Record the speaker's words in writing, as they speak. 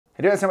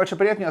Ребят, всем большой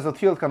привет, меня зовут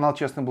Фил, канал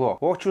Честный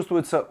блог. Ох,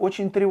 чувствуются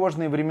очень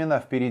тревожные времена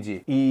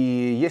впереди. И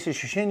есть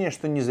ощущение,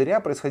 что не зря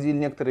происходили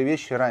некоторые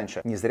вещи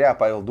раньше. Не зря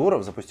Павел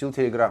Дуров запустил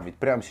Телеграм, ведь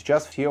прямо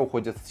сейчас все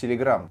уходят в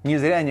Телеграм. Не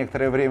зря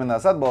некоторое время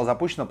назад была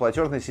запущена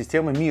платежная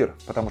система МИР,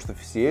 потому что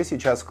все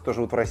сейчас, кто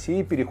живут в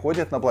России,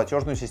 переходят на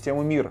платежную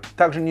систему МИР.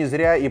 Также не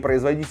зря и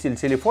производители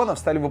телефонов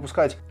стали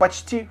выпускать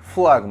почти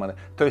флагманы.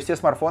 То есть те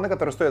смартфоны,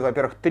 которые стоят,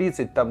 во-первых,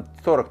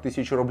 30-40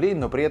 тысяч рублей,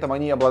 но при этом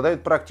они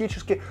обладают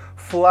практически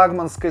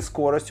флагманской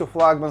скоростью,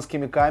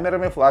 флагманскими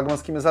камерами,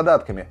 флагманскими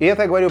задатками. И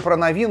это я говорю про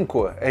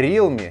новинку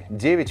Realme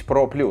 9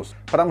 Pro Plus,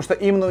 потому что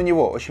именно у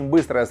него очень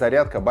быстрая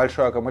зарядка,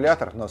 большой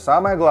аккумулятор, но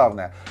самое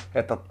главное,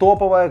 это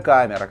топовая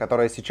камера,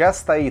 которая сейчас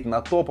стоит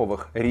на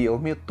топовых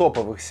Realme,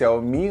 топовых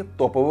Xiaomi,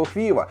 топовых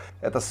Vivo.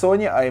 Это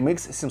Sony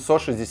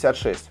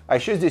IMX766. А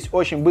еще здесь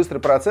очень быстрый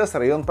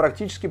процессор, и он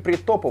практически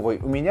притоповый.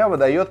 У меня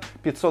выдает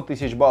 500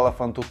 тысяч баллов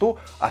Antutu,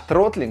 а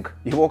тротлинг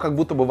его как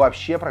будто бы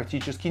вообще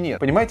практически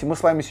нет. Понимаете, мы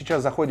с вами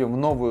сейчас заходим в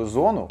новую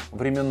зону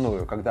временную,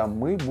 когда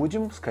мы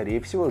будем, скорее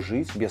всего,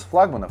 жить без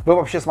флагманов. Вы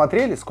вообще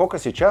смотрели, сколько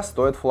сейчас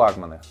стоят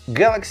флагманы?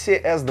 Galaxy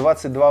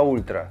S22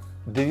 Ultra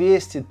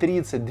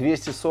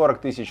 230-240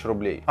 тысяч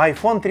рублей.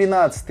 iPhone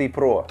 13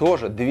 Pro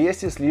тоже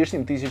 200 с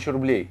лишним тысяч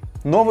рублей.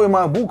 Новый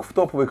MacBook в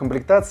топовой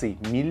комплектации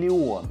 — 1 000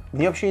 000.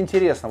 Мне вообще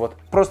интересно, вот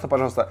просто,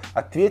 пожалуйста,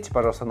 ответьте,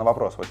 пожалуйста, на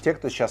вопрос. Вот те,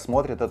 кто сейчас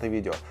смотрит это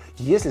видео.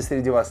 Есть ли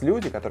среди вас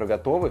люди, которые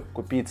готовы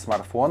купить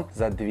смартфон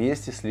за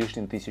 200 с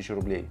лишним тысяч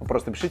рублей? Ну,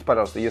 просто пишите,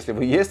 пожалуйста, если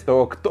вы есть,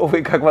 то кто вы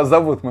и как вас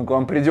зовут, мы к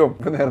вам придем.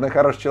 Вы, наверное,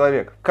 хороший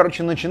человек.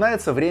 Короче,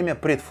 начинается время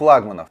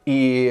предфлагманов.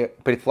 И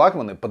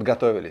предфлагманы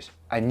подготовились.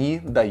 Они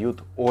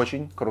дают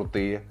очень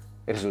крутые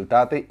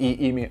результаты, и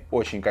ими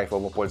очень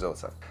кайфово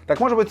пользоваться. Так,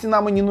 может быть,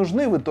 нам и не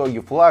нужны в итоге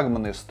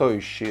флагманы,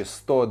 стоящие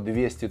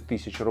 100-200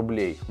 тысяч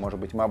рублей. Может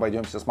быть, мы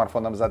обойдемся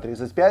смартфоном за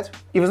 35?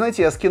 И вы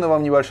знаете, я скину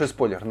вам небольшой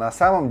спойлер. На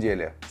самом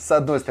деле, с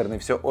одной стороны,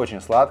 все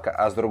очень сладко,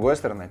 а с другой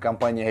стороны,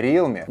 компания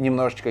Realme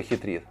немножечко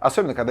хитрит.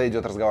 Особенно, когда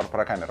идет разговор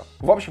про камеру.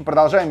 В общем,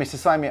 продолжаем вместе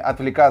с вами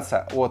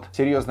отвлекаться от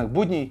серьезных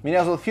будней.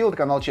 Меня зовут Фил,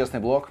 канал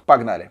Честный блог.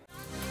 Погнали!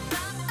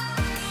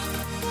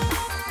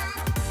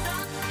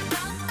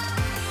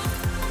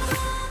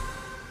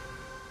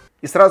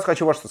 И сразу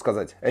хочу вот что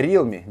сказать.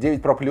 Realme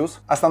 9 Pro Plus,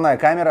 основная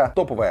камера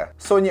топовая,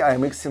 Sony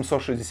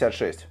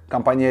IMX766.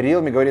 Компания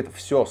Realme говорит,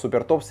 все,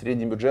 супер топ в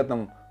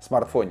среднебюджетном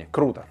смартфоне.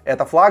 Круто.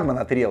 Это флагман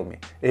от Realme.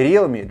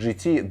 Realme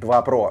GT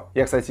 2 Pro.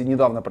 Я, кстати,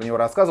 недавно про него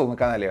рассказывал на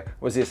канале.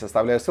 Вот здесь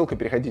оставляю ссылку,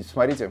 переходите,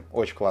 смотрите.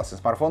 Очень классный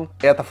смартфон.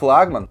 Это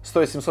флагман,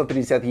 стоит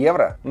 750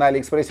 евро. На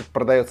Алиэкспрессе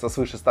продается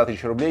свыше 100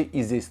 тысяч рублей.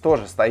 И здесь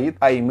тоже стоит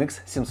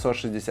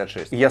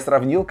IMX766. Я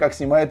сравнил, как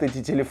снимают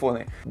эти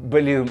телефоны.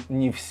 Блин,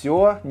 не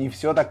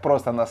все так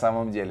просто на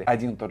самом деле.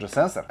 Один и тот же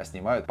сенсор, а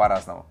снимают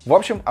по-разному. В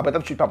общем, об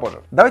этом чуть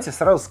попозже. Давайте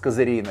сразу с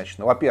козырей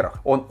начну.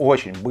 Во-первых, он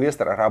очень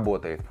быстро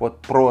работает.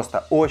 Вот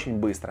просто очень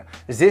быстро.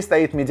 Здесь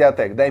стоит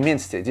Mediatek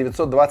Dimensity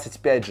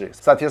 925G.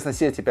 Соответственно,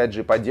 сети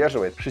 5G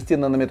поддерживает.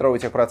 6-нанометровый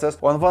техпроцесс.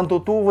 Он в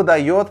Antutu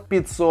выдает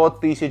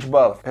 500 тысяч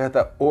баллов.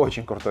 Это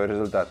очень крутой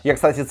результат. Я,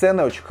 кстати,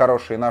 цены очень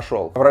хорошие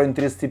нашел. В районе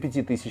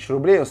 35 тысяч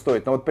рублей он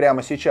стоит. Но вот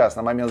прямо сейчас,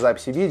 на момент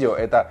записи видео,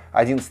 это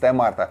 11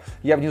 марта.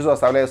 Я внизу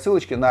оставляю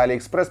ссылочки на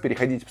Алиэкспресс.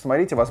 Переходите,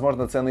 посмотрите.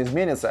 Возможно, цены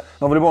изменятся.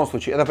 Но в любом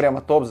случае, это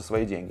прямо топ за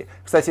свои деньги.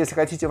 Кстати, если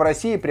хотите в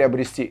России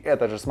приобрести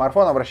этот же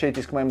смартфон,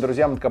 обращайтесь к моим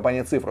друзьям от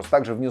компании Цифрус.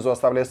 Также внизу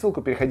оставляю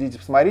ссылку. Переходите,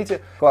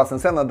 смотрите, классная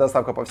цена,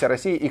 доставка по всей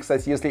России. И,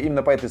 кстати, если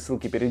именно по этой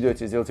ссылке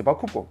перейдете и сделаете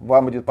покупку,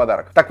 вам будет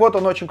подарок. Так вот,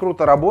 он очень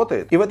круто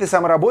работает. И в этой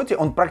самой работе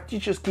он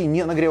практически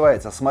не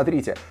нагревается.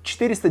 Смотрите,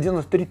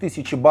 493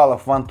 тысячи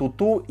баллов в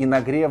Antutu и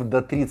нагрев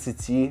до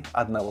 31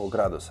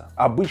 градуса.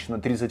 Обычно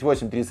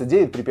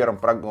 38-39 при первом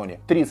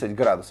прогоне, 30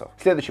 градусов.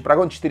 Следующий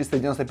прогон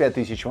 495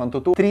 тысяч в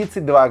Antutu,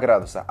 32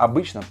 градуса.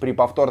 Обычно при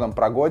повторном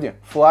прогоне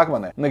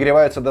флагманы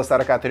нагреваются до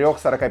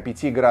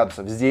 43-45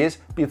 градусов. Здесь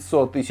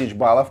 500 тысяч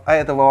баллов, а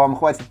этого вам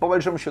хватит по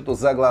большому счету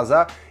за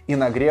глаза и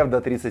нагрев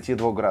до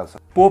 32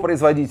 градусов. По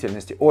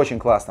производительности очень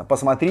классно.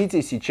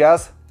 Посмотрите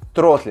сейчас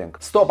тротлинг.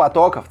 100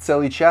 потоков,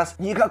 целый час,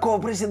 никакого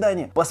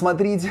приседания.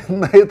 Посмотрите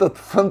на этот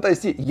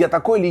фантастический. Я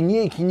такой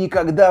линейки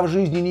никогда в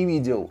жизни не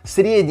видел.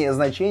 Среднее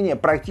значение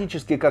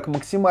практически как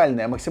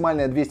максимальное.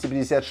 Максимальное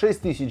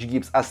 256 тысяч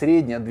гипс, а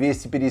среднее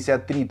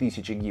 253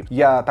 тысячи гипс.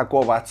 Я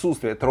такого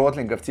отсутствия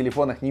тротлинга в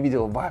телефонах не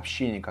видел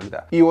вообще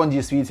никогда. И он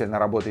действительно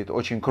работает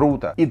очень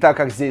круто. И так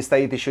как здесь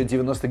стоит еще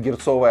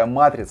 90-герцовая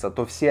матрица,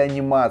 то все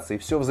анимации,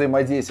 все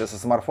взаимодействие со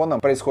смартфоном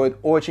происходит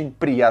очень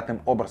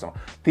приятным образом.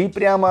 Ты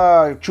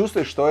прямо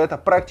чувствуешь, что это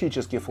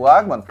практически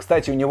флагман.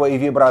 Кстати, у него и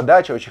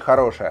виброотдача очень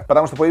хорошая,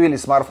 потому что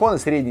появились смартфоны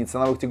средней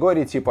ценовой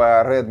категории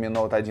типа Redmi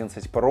Note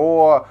 11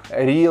 Pro,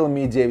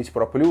 Realme 9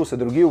 Pro Plus и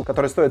другие,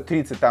 которые стоят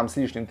 30 там с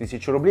лишним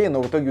тысяч рублей, но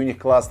в итоге у них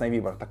классная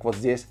вибра. Так вот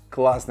здесь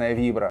классная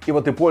вибра. И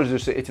вот ты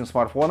пользуешься этим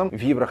смартфоном,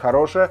 вибра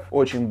хорошая,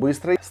 очень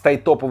быстрый.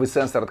 Стоит топовый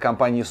сенсор от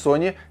компании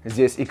Sony.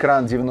 Здесь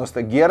экран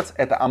 90 Гц,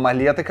 это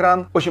AMOLED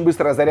экран. Очень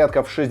быстрая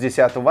зарядка в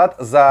 60 Вт.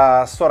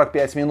 За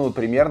 45 минут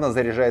примерно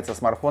заряжается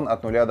смартфон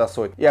от 0 до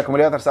 100. И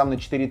аккумулятор сам на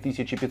 4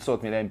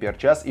 4500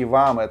 мАч, и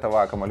вам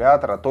этого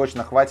аккумулятора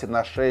точно хватит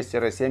на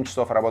 6-7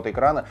 часов работы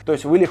экрана. То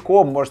есть вы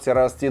легко можете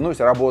растянуть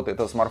работу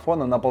этого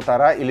смартфона на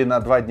 1,5 или на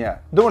 2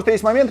 дня. Думаю, что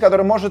есть момент,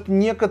 который может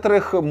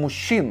некоторых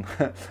мужчин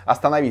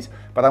остановить,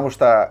 потому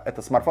что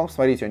этот смартфон,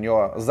 посмотрите, у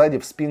него сзади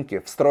в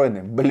спинке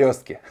встроены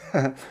блестки.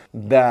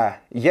 Да,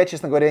 я,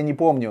 честно говоря, не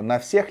помню, на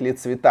всех ли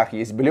цветах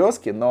есть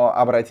блестки, но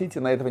обратите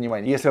на это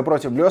внимание. Если вы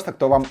против блесток,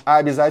 то вам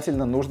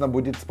обязательно нужно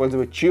будет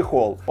использовать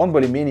чехол. Он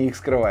более-менее их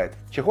скрывает.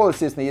 Чехол,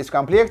 естественно, есть в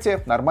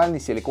комплекте, нормальный,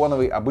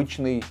 силиконовый,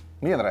 обычный.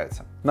 Мне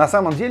нравится. На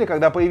самом деле,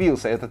 когда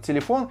появился этот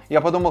телефон,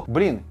 я подумал,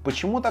 блин,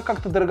 почему так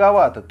как-то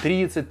дороговато?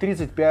 30,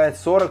 35,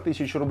 40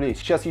 тысяч рублей.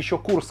 Сейчас еще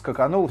курс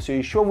скаканул, все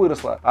еще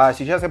выросло. А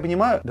сейчас я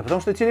понимаю, да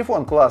потому что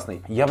телефон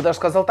классный. Я бы даже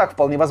сказал так,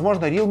 вполне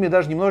возможно, Realme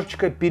даже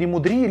немножечко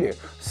перемудрили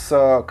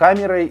с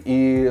камерой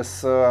и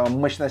с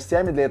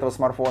мощностями для этого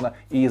смартфона.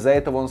 И из-за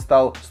этого он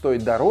стал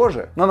стоить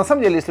дороже. Но на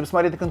самом деле, если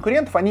посмотреть на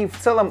конкурентов, они в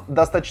целом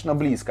достаточно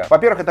близко.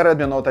 Во-первых, это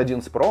Redmi Note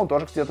 11 Pro, он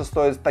тоже где-то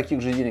стоит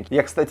таких же денег.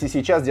 Я, кстати,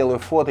 сейчас делаю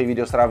фото и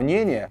видео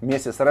сравнение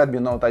вместе с Redmi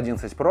Note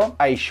 11 Pro,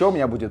 а еще у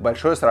меня будет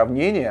большое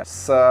сравнение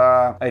с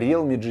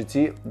Realme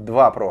GT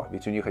 2 Pro,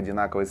 ведь у них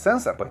одинаковый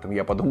сенсор, поэтому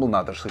я подумал,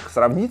 надо же их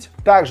сравнить.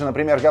 Также,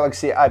 например,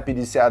 Galaxy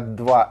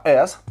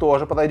A52s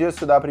тоже подойдет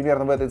сюда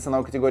примерно в этой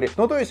ценовой категории.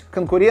 Ну, то есть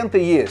конкуренты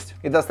есть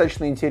и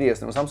достаточно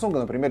интересные. У Samsung,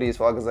 например, есть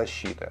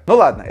влагозащита. Ну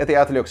ладно, это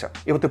я отвлекся.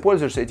 И вот ты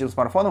пользуешься этим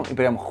смартфоном, и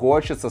прям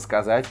хочется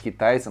сказать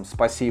китайцам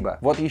спасибо.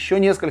 Вот еще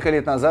несколько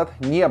лет назад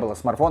не было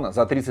смартфона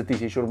за 30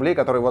 тысяч рублей,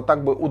 который вот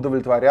так бы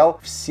удовлетворял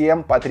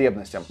всем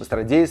потребностям.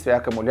 Быстродействие,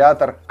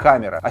 аккумулятор,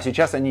 камера. А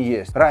сейчас они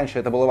есть. Раньше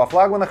это было во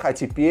флагманах, а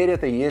теперь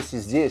это есть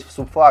здесь, в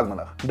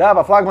субфлагманах. Да,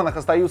 во флагманах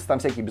остаются там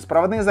всякие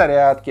беспроводные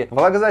зарядки,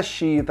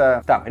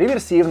 влагозащита, там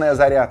реверсивная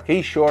зарядка,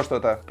 еще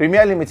что-то.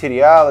 Премиальные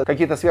материалы,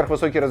 какие-то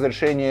сверхвысокие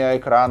разрешения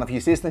экранов,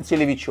 естественно,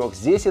 телевичок.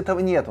 Здесь этого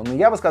нету. Но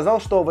я бы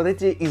сказал, что вот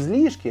эти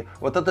излишки,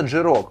 вот этот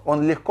жирок,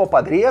 он легко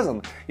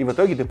подрезан, и в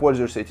итоге ты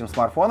пользуешься этим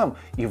смартфоном,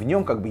 и в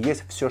нем как бы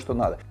есть все, что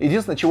надо.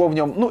 Единственное, чего в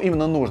нем, ну,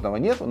 именно нужного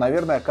нету,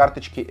 наверное,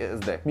 карточки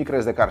SD,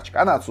 microSD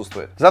карточка, она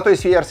отсутствует. Зато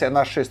есть версия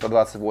на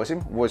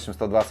 6128,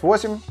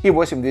 8128 и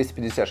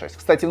 8256.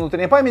 Кстати,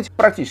 внутренняя память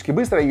практически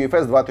быстрая,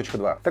 UFS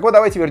 2.2. Так вот,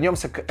 давайте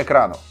вернемся к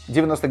экрану.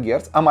 90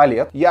 Гц,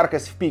 AMOLED,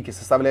 яркость в пике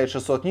составляет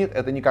 600 нит,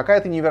 это не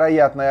какая-то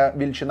невероятная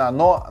величина,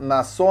 но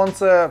на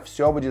солнце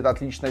все будет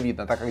отлично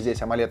видно, так как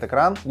здесь AMOLED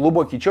экран,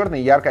 глубокий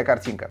черный и яркая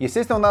картинка.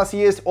 Естественно, у нас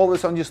есть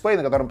Always On Display,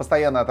 на котором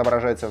постоянно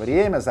отображается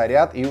время,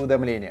 заряд и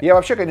уведомления. Я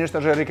вообще,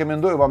 конечно же,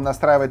 рекомендую вам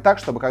настраивать так,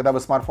 чтобы когда вы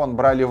смартфон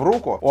брали в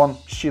руку, он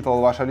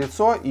считывал ваше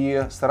лицо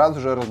и сразу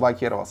же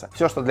разблокировался.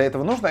 Все, что для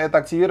этого нужно, это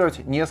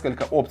активировать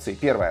несколько опций.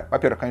 Первое,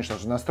 во-первых, конечно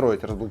же,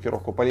 настроить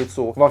разблокировку по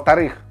лицу.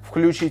 Во-вторых,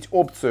 включить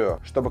опцию,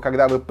 чтобы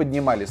когда вы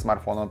поднимали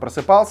смартфон, он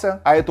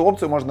просыпался. А эту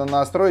опцию можно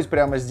настроить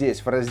прямо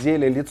здесь, в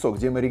разделе «Лицо»,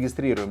 где мы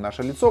регистрируем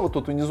наше лицо. Вот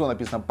тут внизу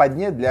написано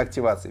 «Поднять для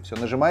активации». Все,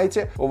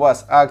 нажимаете, у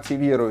вас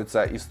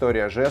активируется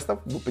история жестов,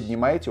 вы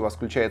поднимаете, у вас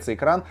включается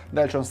экран.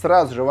 Дальше он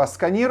сразу же вас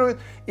сканирует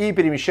и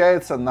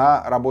перемещается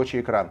на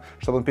рабочий экран.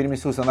 Чтобы он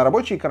переместился на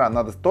рабочий экран,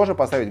 надо тоже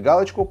поставить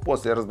галочку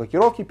 «После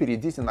разблокировки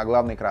перейдите на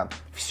главный экран».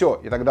 Все,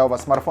 и тогда у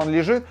вас смартфон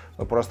лежит,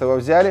 вы просто его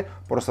взяли,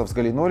 просто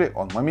взглянули,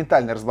 он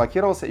моментально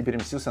разблокировался и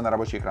переместился на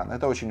рабочий экран.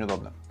 Это очень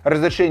удобно.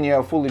 Разрешение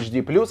Full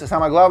HD+, и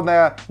самое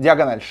главное,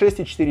 диагональ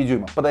 6,4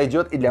 дюйма.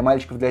 Подойдет и для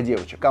мальчиков, и для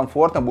девочек.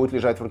 Комфортно будет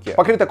лежать в руке.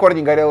 Покрыта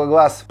корней горелый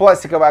глаз,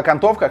 пластиковая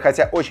окантовка,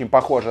 хотя очень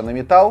похожа на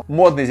металл.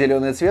 Модный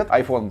зеленый цвет,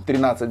 iPhone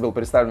 13 был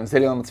представлен в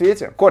зеленом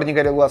цвете. Корни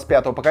горелый глаз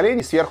 5-го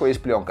поколения, сверху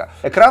есть пленка.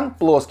 Экран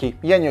плоский.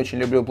 Я не очень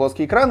люблю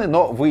плоские экраны,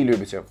 но вы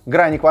любите.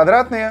 Грани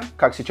квадратные,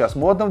 как сейчас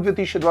модно в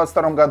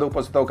 2022 году,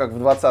 после того, как в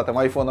 2020-м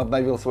iPhone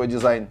обновил свой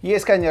дизайн.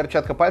 Есть сканер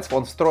отпечатка пальцев,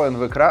 он встроен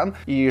в экран.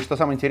 И что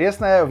самое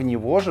интересное, в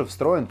него же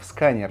встроен, в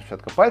сканер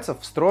отпечатка пальцев,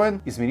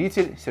 встроен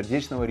измеритель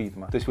сердечного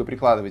ритма. То есть вы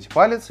прикладываете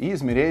палец и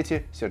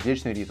измеряете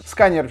сердечный ритм.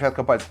 Сканер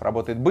отпечатка пальцев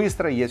работает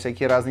быстро, есть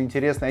всякие разные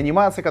интересные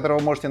анимации, которые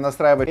вы можете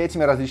настраивать.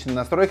 Этими различными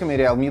настройками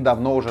Realme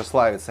давно уже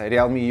славится.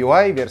 Realme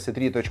UI версия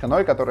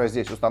 3.0, которая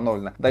здесь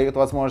установлена, дает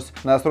возможность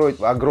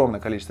настроить огромное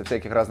количество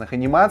всяких разных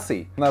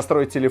анимаций,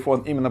 настроить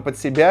телефон именно под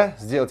себя,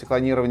 сделать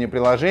клонирование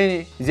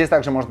приложений. Здесь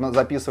также можно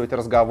записывать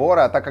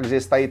разговоры, а так как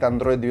здесь стоит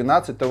Android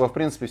 12, то вы, в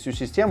принципе, всю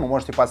систему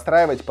можете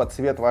подстраивать под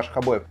цвет ваших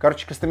обоев.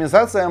 Короче,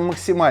 кастомизация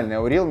максимальная,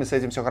 у Realme с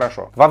этим все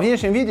хорошо. Во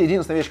внешнем виде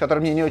единственная вещь,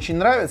 которая мне не очень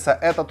нравится,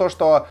 это то,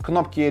 что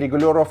кнопки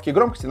регулировки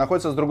громкости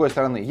находятся с другой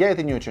стороны. Я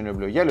это не очень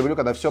люблю. Я люблю,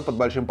 когда все под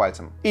большим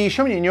пальцем. И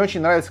еще мне не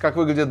очень нравится, как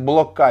выглядит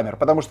блок камер,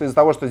 потому что из-за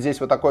того, что здесь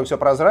вот такое все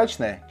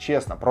прозрачное,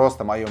 честно,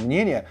 просто мое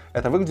мнение,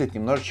 это выглядит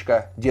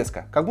немножечко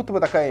детско. Как будто бы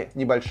такая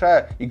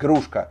небольшая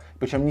игрушка,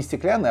 причем не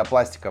стеклянная, а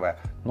пластиковая,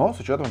 но с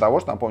учетом того,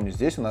 что, напомню,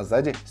 здесь у нас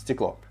сзади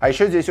стекло. А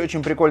еще здесь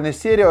очень прикольное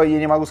стерео, я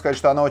не могу сказать,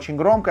 что оно очень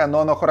громкое, но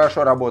оно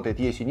хорошо работает.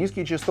 Есть и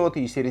низкие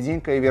частоты, и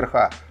серединка, и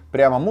верха.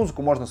 Прямо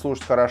музыку можно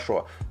слушать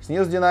хорошо.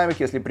 Снизу динамик,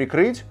 если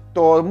прикрыть,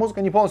 то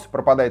музыка не полностью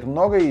пропадает,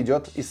 много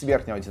идет из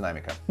верхнего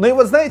динамика. Ну и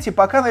вот знаете,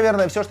 пока,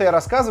 наверное, все, что я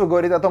рассказываю,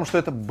 говорит о том, что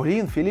это,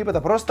 блин, Филипп,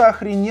 это просто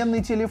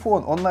охрененный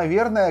телефон. Он,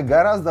 наверное,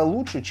 гораздо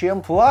лучше,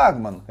 чем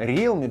флагман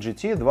Realme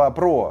GT 2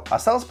 Pro.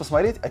 Осталось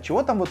посмотреть, а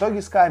чего там в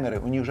итоге с камерой.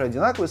 У них же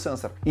одинаковый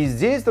сенсор. И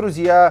здесь,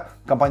 друзья,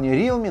 компания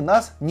Realme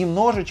нас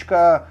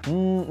немножечко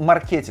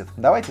маркетит.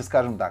 Давайте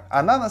скажем так.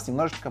 Она нас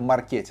немножечко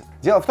маркетит.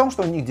 Дело в том,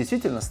 что у них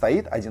действительно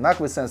стоит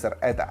одинаковый сенсор.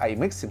 Это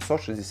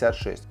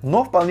IMX766.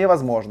 Но вполне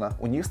возможно,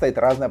 у них стоит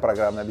разное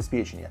программное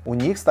обеспечение. У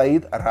них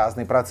стоит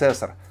разный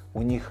процессор.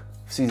 У них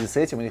в связи с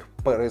этим у них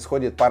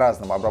происходит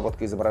по-разному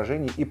обработка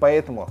изображений, и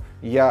поэтому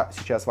я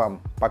сейчас вам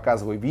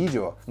показываю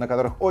видео, на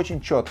которых очень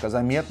четко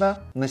заметно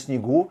на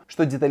снегу,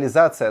 что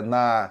детализация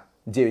на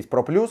 9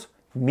 Pro Plus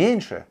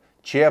меньше,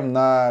 чем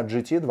на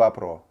GT 2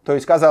 Pro. То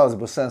есть, казалось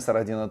бы, сенсор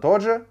один и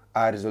тот же,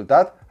 а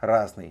результат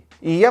разный.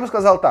 И я бы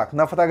сказал так,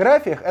 на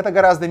фотографиях это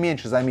гораздо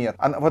меньше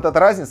заметно. Вот эта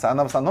разница,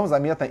 она в основном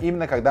заметна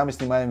именно когда мы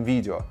снимаем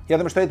видео. Я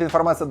думаю, что эта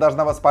информация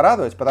должна вас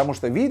порадовать, потому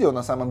что видео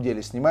на самом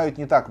деле снимают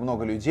не так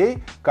много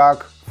людей,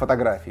 как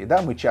фотографии.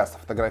 Да? Мы часто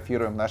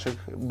фотографируем наших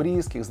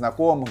близких,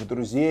 знакомых,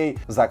 друзей,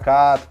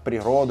 закат,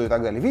 природу и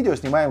так далее. Видео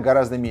снимаем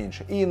гораздо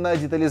меньше. И на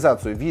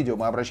детализацию видео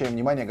мы обращаем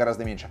внимание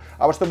гораздо меньше.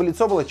 А вот чтобы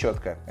лицо было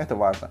четкое, это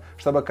важно.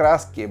 Чтобы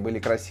краски были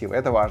красивые,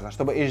 это важно.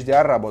 Чтобы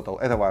HDR работал,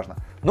 это важно.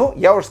 Ну,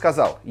 я уже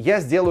сказал,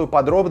 я сделаю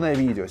подробное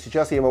видео,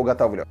 сейчас я его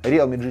готовлю.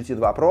 Realme GT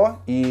 2 Pro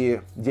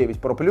и 9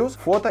 Pro Plus,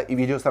 фото и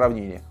видео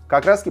сравнение.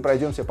 Как раз таки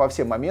пройдемся по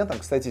всем моментам.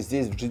 Кстати,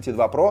 здесь в GT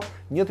 2 Pro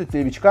нету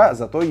телевичка,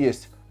 зато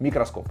есть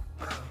микроскоп.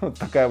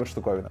 Такая вот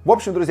штуковина. В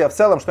общем, друзья, в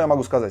целом, что я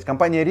могу сказать?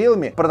 Компания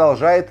Realme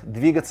продолжает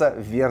двигаться в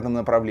верном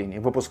направлении.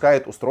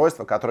 Выпускает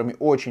устройства, которыми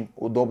очень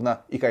удобно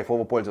и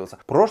кайфово пользоваться.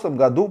 В прошлом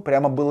году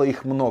прямо было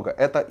их много.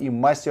 Это и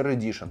Master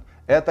Edition,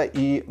 это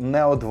и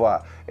Neo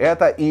 2,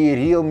 это и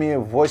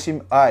Realme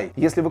 8i.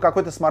 Если вы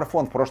какой-то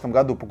смартфон в прошлом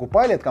году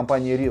покупали от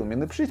компании Realme,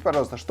 напишите,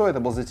 пожалуйста, что это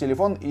был за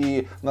телефон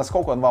и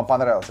насколько он вам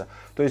понравился.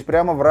 То есть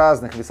прямо в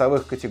разных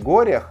весовых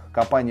категориях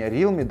компания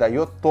Realme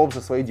дает топ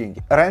за свои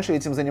деньги. Раньше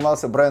этим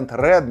занимался бренд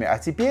Redmi, а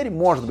теперь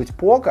может быть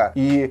Poco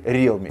и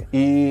Realme.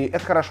 И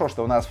это хорошо,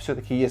 что у нас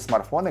все-таки есть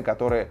смартфоны,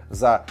 которые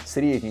за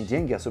средние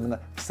деньги,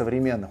 особенно в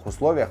современных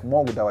условиях,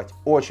 могут давать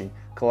очень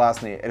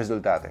классные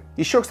результаты.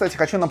 Еще, кстати,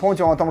 хочу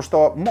напомнить вам о том,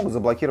 что могут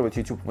заблокировать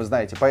YouTube, вы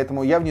знаете,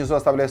 поэтому я внизу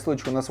оставляю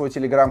ссылочку на свой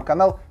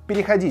телеграм-канал.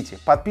 Переходите,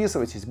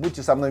 подписывайтесь,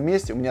 будьте со мной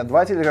вместе. У меня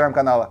два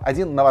телеграм-канала.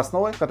 Один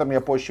новостной, в котором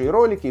я пощу и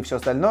ролики, и все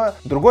остальное.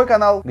 Другой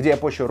канал, где я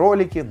пощу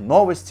ролики,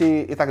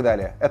 новости и так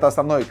далее. Это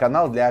основной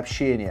канал для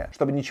общения,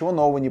 чтобы ничего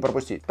нового не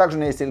пропустить. Также у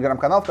меня есть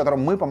телеграм-канал, в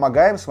котором мы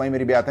помогаем с моими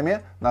ребятами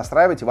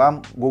настраивать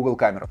вам Google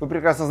камеру. Вы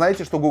прекрасно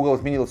знаете, что Google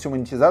отменил всю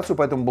монетизацию,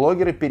 поэтому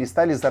блогеры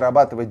перестали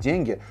зарабатывать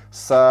деньги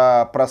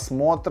с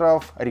просмотров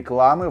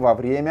рекламы во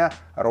время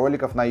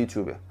роликов на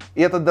YouTube.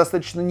 И это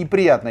достаточно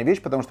неприятная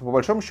вещь, потому что по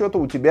большому счету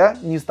у тебя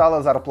не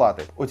стало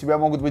зарплаты. У тебя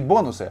могут быть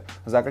бонусы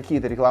за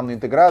какие-то рекламные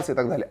интеграции и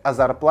так далее, а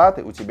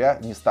зарплаты у тебя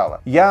не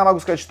стало. Я могу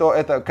сказать, что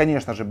это,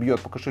 конечно же,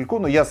 бьет по кошельку,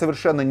 но я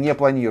совершенно не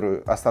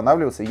планирую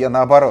останавливаться. Я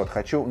наоборот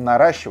хочу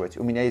наращивать.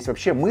 У меня есть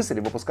вообще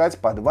мысль выпускать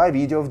по 2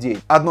 видео в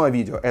день. Одно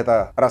видео —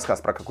 это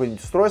рассказ про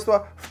какое-нибудь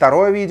устройство,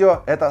 второе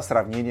видео — это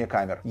сравнение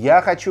камер.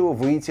 Я хочу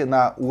выйти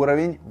на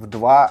уровень в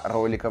 2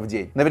 ролика в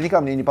день.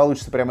 Наверняка мне не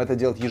получится прямо это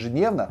делать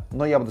ежедневно,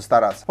 но я буду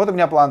стараться. Вот у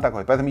меня план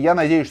такой. Поэтому я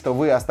надеюсь, что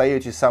вы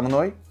остаетесь со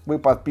мной. Вы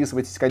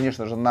подписываетесь,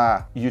 конечно же,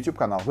 на YouTube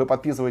канал. Вы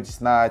подписываетесь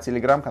на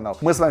Telegram канал.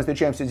 Мы с вами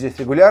встречаемся здесь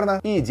регулярно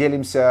и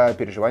делимся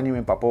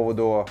переживаниями по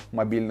поводу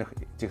мобильных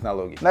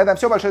технологий. На этом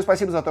все. Большое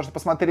спасибо за то, что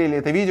посмотрели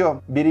это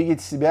видео.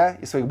 Берегите себя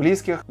и своих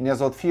близких. Меня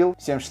зовут Фил.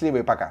 Всем счастливо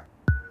и пока.